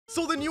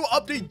So the new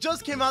update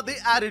just came out. They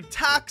added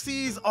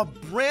taxis, a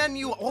brand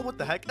new, oh, what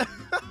the heck?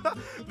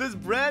 This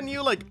brand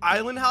new like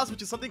island house,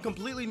 which is something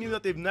completely new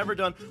that they've never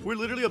done. We're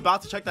literally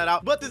about to check that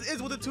out. But this is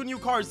what the 2 new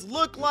cars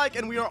look like,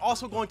 and we are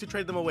also going to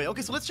trade them away.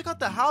 Okay, so let's check out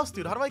the house,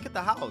 dude. How do I get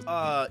the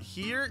house?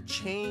 Here,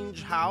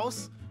 change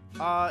house.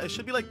 It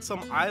should be like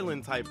some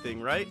island type thing,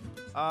 right?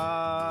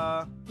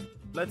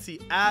 Let's see,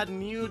 add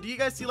new. Do you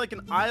guys see like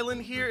an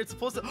island here? It's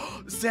supposed to,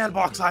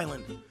 Sandbox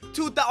Island.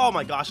 Oh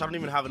my gosh, I don't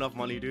even have enough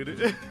money,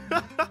 dude.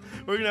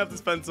 We're gonna have to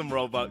spend some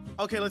Robux.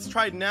 Okay, let's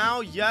try it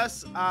now.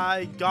 Yes,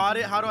 I got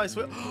it. How do I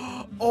switch?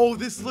 Oh,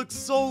 this looks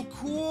so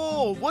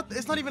cool. What?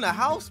 It's not even a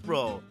house,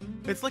 bro.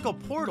 It's like a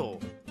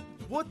portal.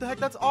 What the heck?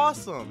 That's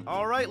awesome.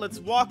 All right, let's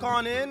walk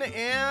on in,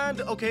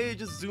 and okay, it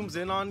just zooms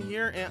in on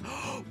here, and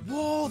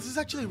whoa, this is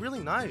actually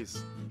really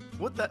nice.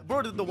 What the,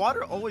 bro, did the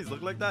water always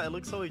look like that? It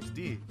looks so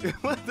HD.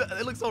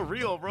 It looks so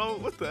real, bro.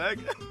 What the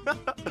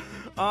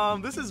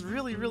heck? This is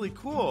really, really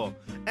cool.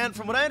 And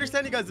from what I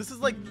understand, you guys, this is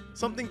like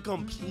something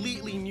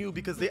completely new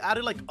because they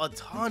added like a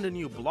ton of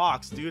new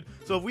blocks, dude.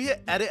 So if we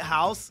hit edit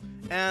house,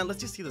 and let's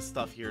just see the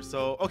stuff here.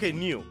 So, okay,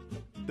 new.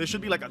 There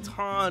should be like a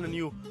ton of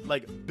new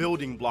like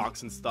building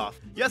blocks and stuff.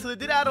 Yeah, so they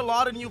did add a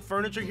lot of new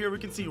furniture here. We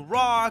can see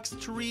rocks,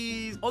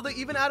 trees. Oh, they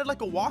even added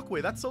like a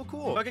walkway. That's so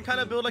cool. So I can kind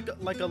of build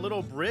like a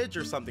little bridge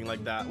or something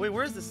like that. Wait,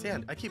 where's the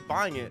sand? I keep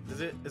buying it. Is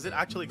it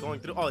actually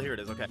going through? Oh, here it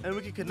is. Okay. And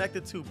we can connect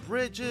it to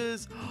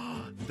bridges.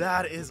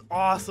 That is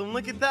awesome.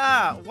 Look at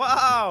that.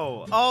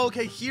 Wow. Oh,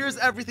 okay, here's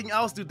everything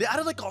else, dude. They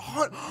added like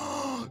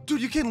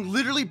dude, you can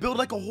literally build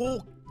like a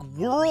whole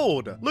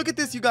world. Look at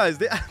this, you guys.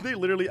 They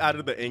literally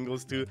added the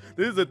angles too.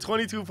 This is a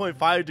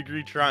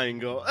 22.5-degree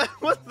triangle.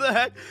 What the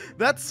heck?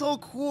 That's so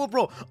cool,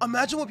 bro.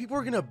 Imagine what people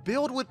are gonna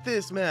build with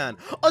this, man.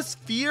 A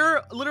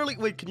sphere, literally.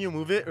 Wait, can you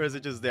move it or is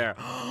it just there?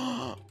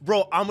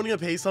 Bro, I'm gonna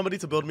pay somebody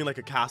to build me like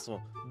a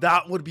castle.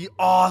 That would be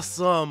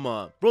awesome.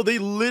 Bro, they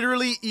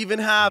literally even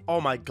have,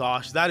 oh my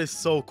gosh, that is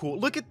so cool.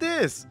 Look at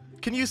this.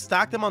 Can you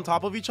stack them on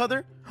top of each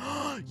other?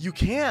 You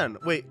can.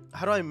 Wait,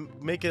 how do I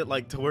make it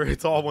like to where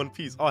it's all one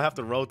piece? Oh, I have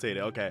to rotate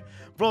it. Okay.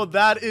 Bro,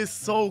 that is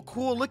so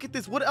cool. Look at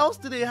this. What else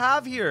do they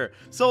have here?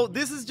 So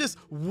this is just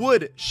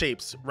wood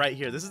shapes right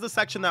here. This is the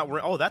section that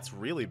we're, oh, that's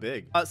really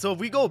big. So if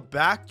we go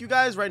back, you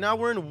guys, right now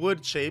we're in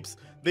wood shapes.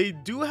 They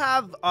do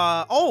have,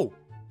 oh,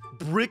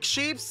 brick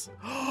shapes.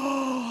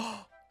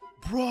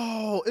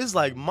 Bro, it's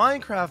like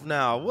Minecraft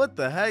now. What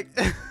the heck?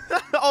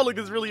 Oh, look,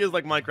 this really is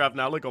like Minecraft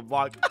now. Look, a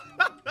block.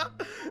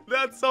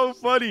 That's so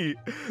funny.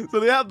 So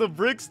they have the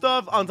brick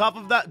stuff on top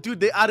of that. Dude,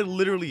 they added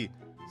literally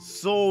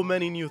so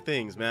many new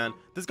things, man.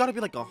 There's got to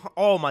be like a,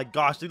 oh my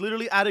gosh, they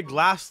literally added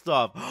glass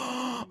stuff.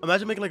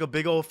 Imagine making like a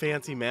big old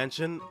fancy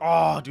mansion.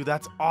 Oh, dude,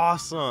 that's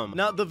awesome.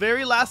 Now, the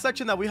very last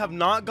section that we have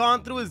not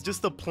gone through is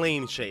just the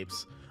plain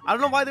shapes. I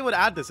don't know why they would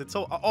add this. It's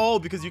so, oh,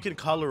 because you can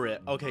color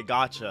it. Okay,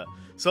 gotcha.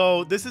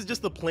 So this is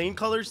just the plain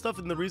color stuff,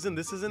 and the reason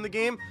this is in the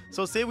game.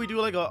 So say we do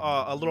like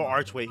a little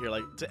archway here,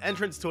 like to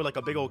entrance to like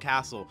a big old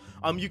castle.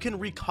 You can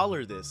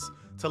recolor this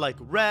to like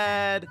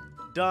red,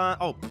 done.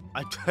 Oh,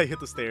 I hit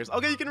the stairs.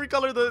 Okay, you can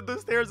recolor the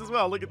stairs as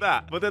well. Look at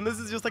that. But then this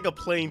is just like a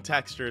plain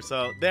texture.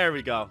 So there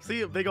we go.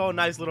 See a big old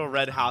nice little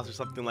red house or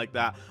something like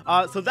that.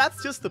 So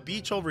that's just the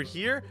beach over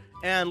here.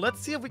 And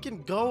let's see if we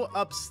can go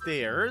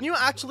upstairs. You know,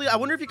 actually, I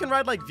wonder if you can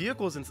ride like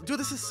vehicles and dude,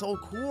 this is so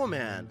cool,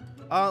 man.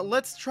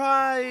 Let's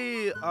try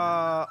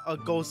a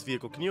ghost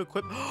vehicle. Can you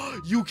equip?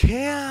 You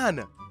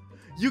can!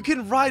 You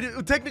can ride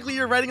it. Technically,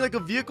 you're riding like a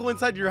vehicle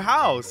inside your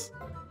house.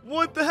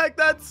 What the heck?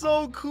 That's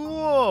so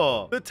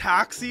cool. The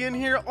taxi in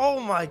here. Oh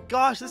my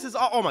gosh, this is,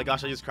 oh my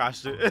gosh, I just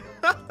crashed it.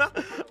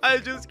 I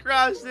just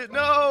crashed it.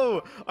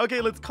 No.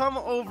 Okay, let's come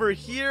over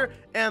here.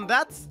 And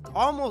that's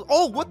almost,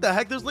 oh, what the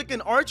heck? There's like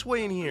an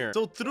archway in here.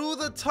 So through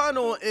the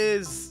tunnel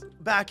is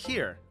back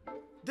here.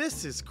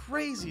 This is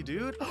crazy,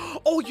 dude.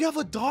 Oh, you have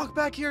a dock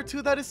back here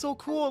too. That is so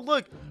cool.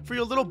 Look, for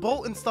your little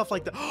boat and stuff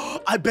like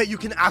that. I bet you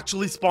can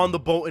actually spawn the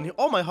boat in here.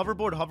 Oh, my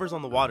hoverboard hovers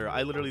on the water.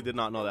 I literally did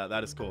not know that.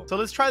 That is cool. So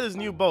let's try this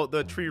new boat,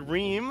 the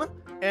Trireme,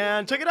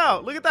 and check it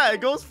out. Look at that.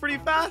 It goes pretty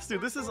fast,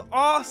 dude. This is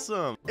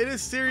awesome. It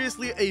is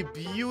seriously a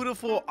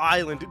beautiful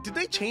island. Did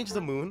they change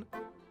the moon?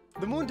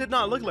 The moon did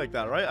not look like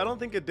that, right? I don't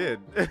think it did.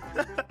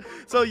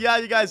 So yeah,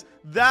 you guys,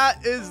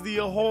 that is the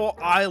whole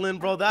island,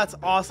 bro. That's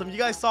awesome. You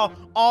guys saw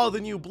all the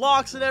new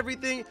blocks and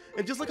everything,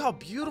 and just look how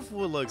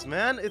beautiful it looks,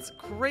 man. It's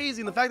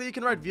crazy. And the fact that you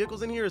can ride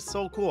vehicles in here is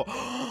so cool.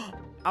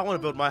 I want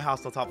to build my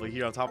house on top of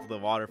here, on top of the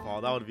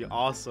waterfall. That would be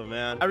awesome,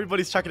 man.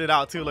 Everybody's checking it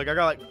out too. Like, I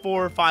got like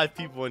 4 or 5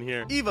 people in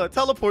here. Eva,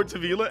 teleport to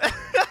me. Look.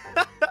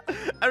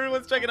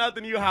 Everyone's checking out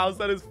the new house.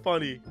 That is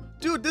funny.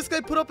 Dude, this guy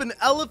put up an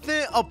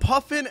elephant, a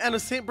puffin, and a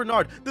St.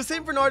 Bernard. The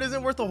St. Bernard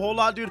isn't worth a whole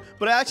lot, dude,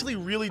 but I actually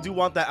really do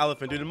want that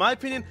elephant, dude. In my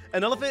opinion,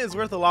 an elephant is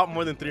worth a lot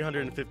more than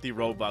 350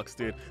 Robux,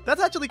 dude.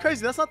 That's actually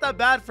crazy. That's not that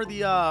bad for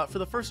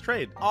the first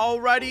trade.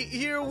 Alrighty,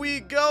 here we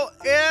go,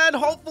 and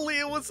hopefully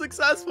it was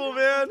successful,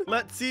 man.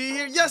 Let's see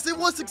here. Yes, it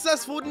was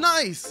successful.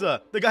 Nice.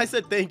 The guy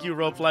said thank you,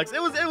 Roplex.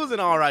 It was an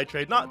alright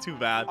trade, not too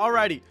bad.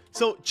 Alrighty.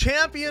 So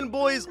Champion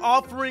Boy is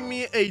offering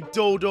me a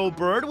dodo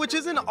bird, which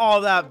isn't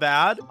all that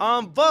bad.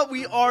 But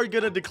we are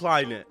gonna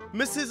decline it.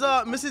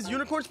 Mrs.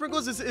 Unicorn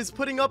Sprinkles is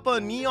putting up a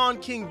Neon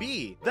King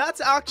B.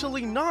 That's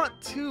actually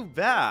not too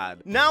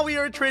bad. Now we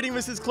are trading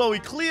Mrs. Chloe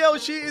Cleo.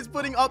 She is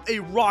putting up a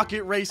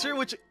Rocket Racer,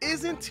 which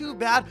isn't too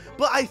bad,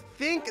 but I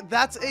think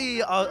that's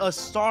a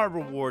star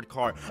reward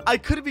card. I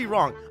could be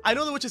wrong. I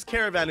know the Witch's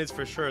Caravan is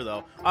for sure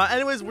though.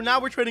 Anyways,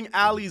 we're trading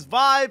Allie's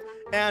Vibe,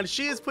 and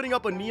she is putting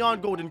up a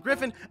Neon Golden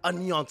Griffin, a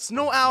Neon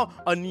Snow Owl,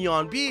 a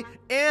Neon Bee,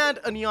 and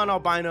a Neon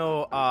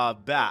Albino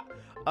Bat.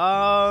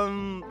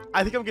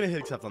 I think I'm gonna hit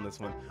accept on this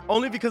one,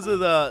 only because of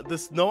the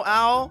Snow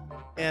Owl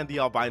and the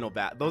Albino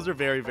Bat. Those are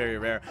very, very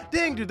rare.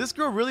 Dang, dude, this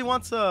girl really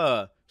wants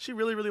she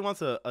really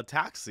wants a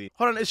taxi.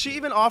 Hold on, is she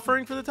even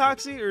offering for the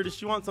taxi, or does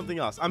she want something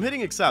else? I'm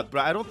hitting accept,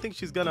 but I don't think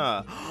she's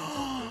gonna...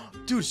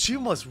 Dude, she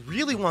must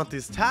really want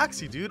this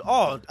taxi, dude.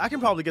 Oh, I can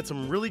probably get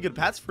some really good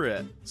pets for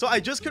it. So I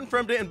just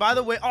confirmed it, and by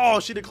the way, oh,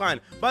 she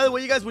declined. By the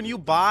way, you guys, when you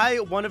buy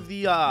one of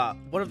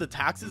the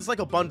taxis, it's like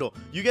a bundle.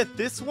 You get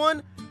this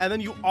one, and then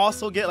you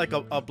also get like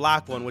a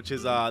black one, which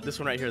is this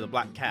one right here, the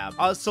black cab.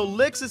 So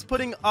Lix is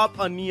putting up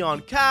a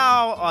Neon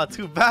Cow,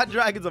 2 Bat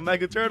Dragons, a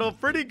Mega Turtle.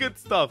 Pretty good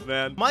stuff,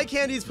 man. My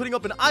Candy is putting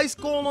up an Ice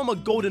Golem, a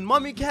Golden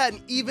Mummy Cat,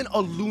 and even a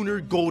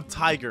Lunar Gold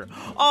Tiger.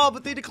 Oh,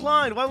 but they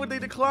declined. Why would they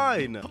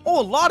decline? Oh,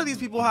 a lot of these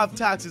people have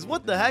taxes.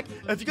 What the heck?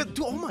 If you guys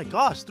do, oh my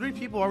gosh, 3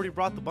 people already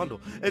brought the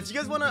bundle. If you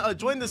guys want to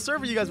join the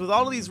server, you guys, with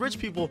all of these rich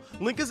people,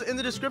 link is in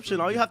the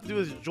description. All you have to do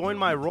is join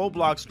my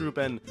Roblox group,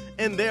 and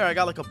in there I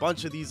got like a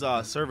bunch of these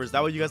servers.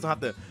 That way you guys don't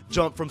have to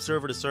jump from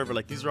server to server.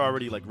 Like, these are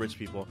already like rich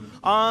people.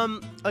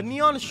 A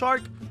Neon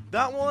Shark,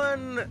 that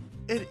one,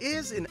 it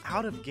is an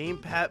out-of-game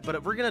pet,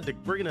 but we're gonna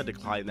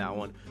decline that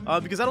one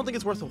because I don't think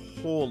it's worth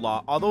a whole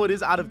lot. Although it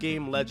is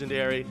out-of-game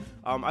legendary,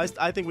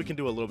 I think we can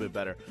do a little bit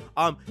better.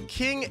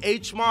 King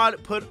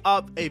H-Mod put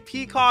up a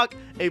Peacock,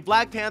 a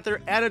Black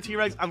Panther, and a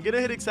T-Rex. I'm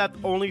gonna hit accept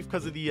only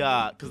because of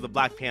the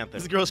Black Panther.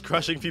 This girl's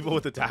crushing people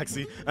with the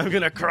taxi. I'm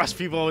gonna crush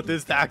people with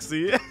this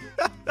taxi.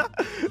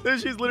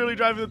 She's literally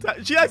driving the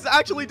taxi. She's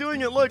actually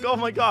doing it. Look, oh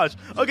my gosh.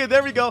 Okay,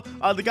 there we go.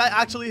 The guy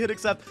actually hit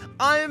accept.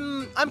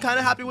 I'm kind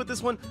of happy with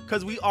this one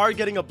because we are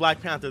getting a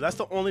Black Panther. That's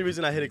the only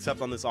reason I hit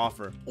accept on this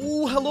offer.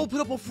 Oh, hello,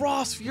 put up a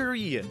Frost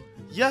Fury.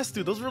 Yes,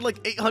 dude, those were like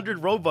 800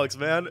 Robux,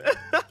 man.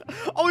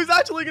 Oh, he's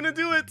actually gonna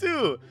do it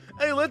too.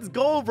 Hey, let's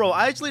go, bro.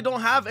 I actually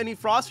don't have any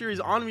Frost Furies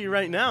on me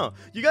right now.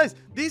 You guys,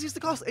 these used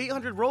to cost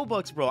 800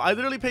 Robux, bro. I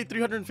literally paid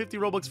 350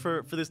 Robux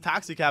for this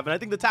taxi cab, and I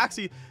think the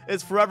taxi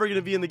is forever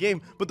gonna be in the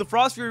game. But the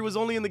Frost Fury was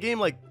only in the game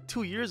like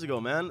 2 years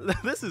ago, man.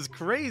 This is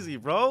crazy,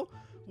 bro.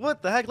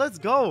 What the heck? Let's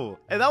go.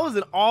 Hey, that was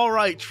an all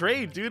right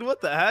trade, dude.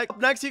 What the heck? Up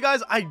next, you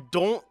guys,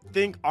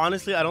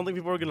 honestly, I don't think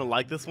people are gonna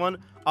like this one.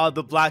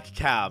 The black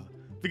cab,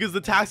 because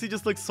the taxi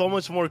just looks so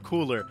much more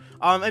cooler.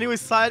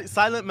 Anyways,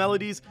 Silent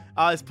Melodies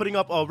is putting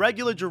up a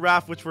regular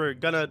giraffe, which we're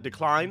gonna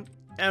decline.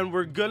 And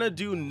we're gonna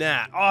do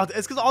Nat. Oh,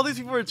 it's because all these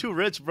people are too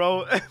rich,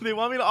 bro. They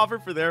want me to offer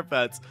for their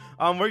pets.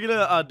 We're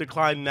gonna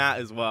decline Nat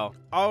as well.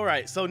 All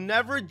right, so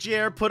Never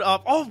Jare put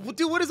up. Oh,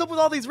 dude, what is up with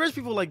all these rich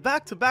people? Like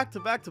back to back,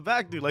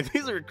 dude. Like,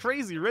 these are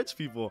crazy rich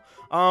people.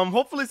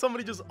 Hopefully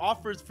somebody just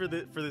offers for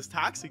this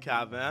taxi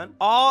cab, man.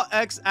 All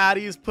X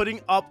Addy is putting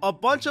up a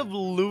bunch of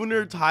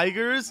Lunar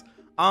Tigers.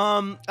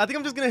 I think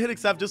I'm just gonna hit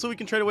accept just so we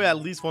can trade away at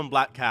least one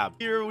black cab.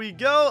 Here we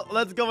go.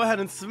 Let's go ahead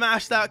and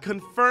smash that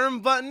confirm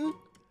button.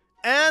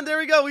 And there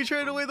we go. We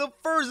traded away the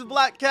first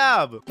black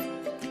cab.